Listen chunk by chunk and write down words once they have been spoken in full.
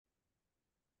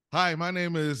Hi, my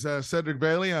name is Cedric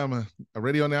Bailey. I'm a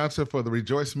radio announcer for the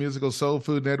Rejoice Musical Soul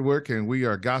Food Network, and we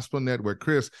are Gospel Network.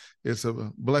 Chris, it's a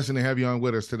blessing to have you on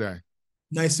with us today.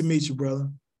 Nice to meet you, brother.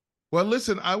 Well,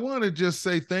 listen, I want to just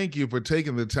say thank you for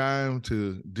taking the time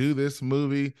to do this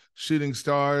movie, Shooting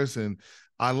Stars. And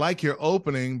I like your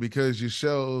opening because you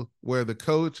show where the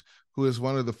coach, who is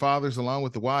one of the fathers, along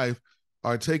with the wife,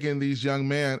 are taking these young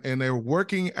men and they're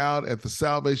working out at the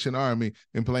Salvation Army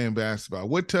and playing basketball.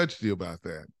 What touched you about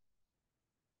that?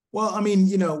 Well, I mean,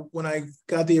 when I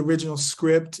got the original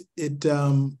script,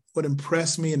 what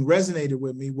impressed me and resonated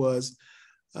with me was,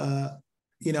 I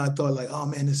thought like, oh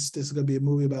man, this is going to be a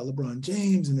movie about LeBron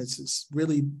James, and it's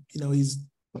really, he's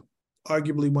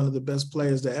arguably one of the best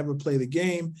players to ever play the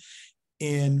game,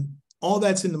 and all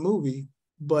that's in the movie.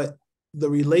 But the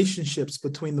relationships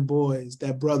between the boys,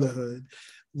 that brotherhood,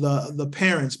 the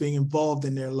parents being involved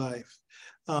in their life,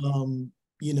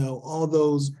 all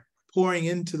those pouring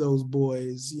into those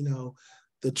boys,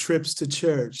 the trips to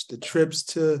church, the trips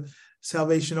to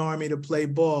Salvation Army to play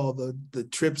ball, the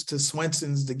trips to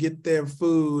Swenson's to get their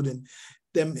food, and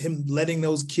him letting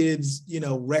those kids,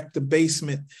 wreck the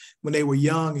basement when they were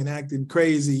young and acting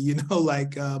crazy,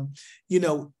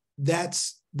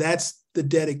 that's the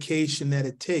dedication that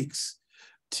it takes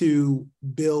to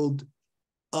build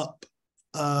up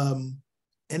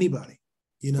anybody.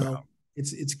 Wow.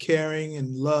 It's caring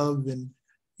and love and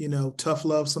tough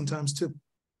love sometimes too.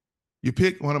 You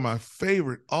picked one of my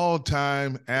favorite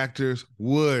all-time actors,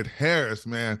 Wood Harris,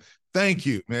 man. Thank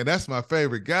you, man. That's my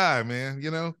favorite guy, man.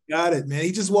 Got it, man.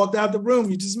 He just walked out the room.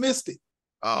 You just missed it.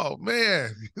 Oh,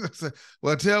 man.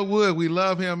 Well, tell Wood we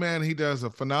love him, man. He does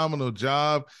a phenomenal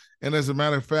job. And as a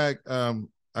matter of fact, I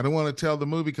don't want to tell the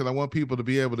movie because I want people to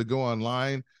be able to go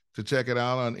online to check it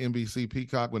out on NBC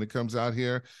Peacock when it comes out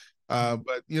here. But,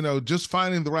 just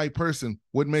finding the right person,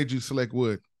 what made you select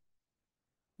Wood?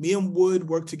 Me and Wood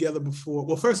worked together before.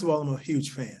 Well, first of all, I'm a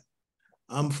huge fan.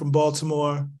 I'm from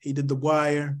Baltimore. He did The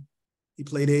Wire. He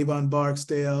played Avon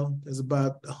Barksdale. There's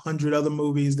about 100 other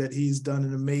movies that he's done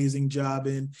an amazing job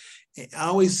in. And I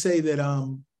always say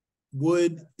that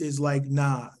Wood is like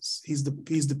Nas. He's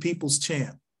the people's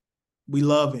champ. We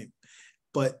love him,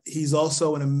 but he's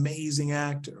also an amazing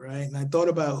actor, right? And I thought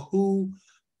about who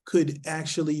could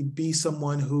actually be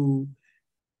someone who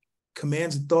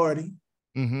commands authority,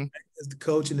 Mm-hmm. as the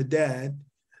coach and the dad,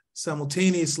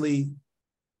 simultaneously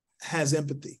has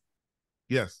empathy.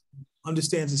 Yes.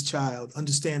 Understands his child,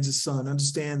 understands his son,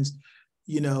 understands,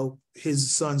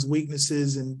 his son's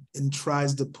weaknesses and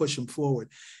tries to push him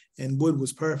forward. And Wood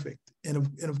was perfect. And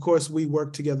of course, we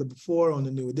worked together before on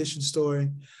the New Edition story.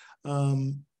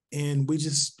 And we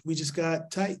just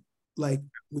got tight. Like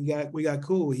we got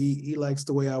cool. He likes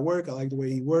the way I work. I like the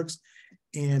way he works.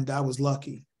 And I was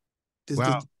lucky.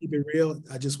 Wow. To keep it real,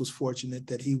 I just was fortunate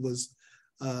that he was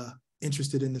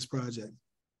interested in this project.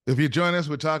 If you join us,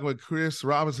 we're talking with Chris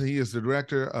Robinson. He is the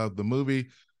director of the movie.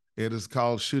 It is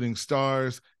called Shooting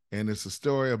Stars, and it's a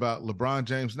story about LeBron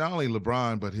James, not only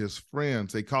LeBron, but his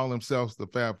friends. They call themselves the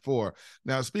Fab Four.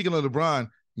 Now, speaking of LeBron,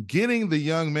 getting the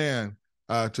young man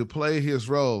to play his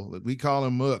role, we call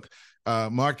him Mook,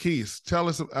 MARQUIS. Tell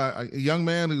us, a young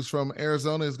man who's from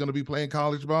Arizona is going to be playing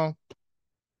college ball?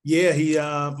 Yeah, he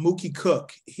Mookie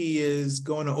Cook. He is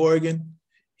going to Oregon.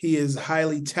 He is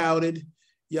highly touted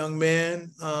young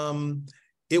man.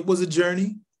 It was a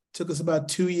journey. Took us about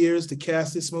 2 years to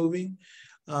cast this movie.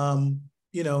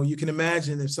 You can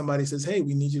imagine if somebody says, "Hey,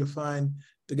 we need you to find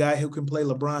the guy who can play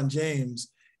LeBron James."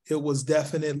 It was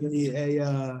definitely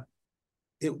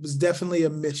a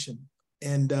mission,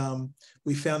 and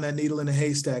we found that needle in a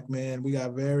haystack. Man, we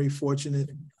got very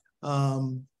fortunate,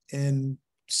 and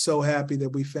so happy that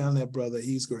we found that brother.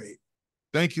 He's great.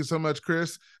 Thank you so much,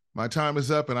 Chris. My time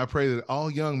is up, and I pray that all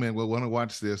young men will want to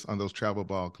watch this on those travel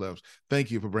ball clubs.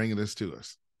 Thank you for bringing this to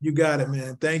us. You got it,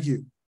 man. Thank you.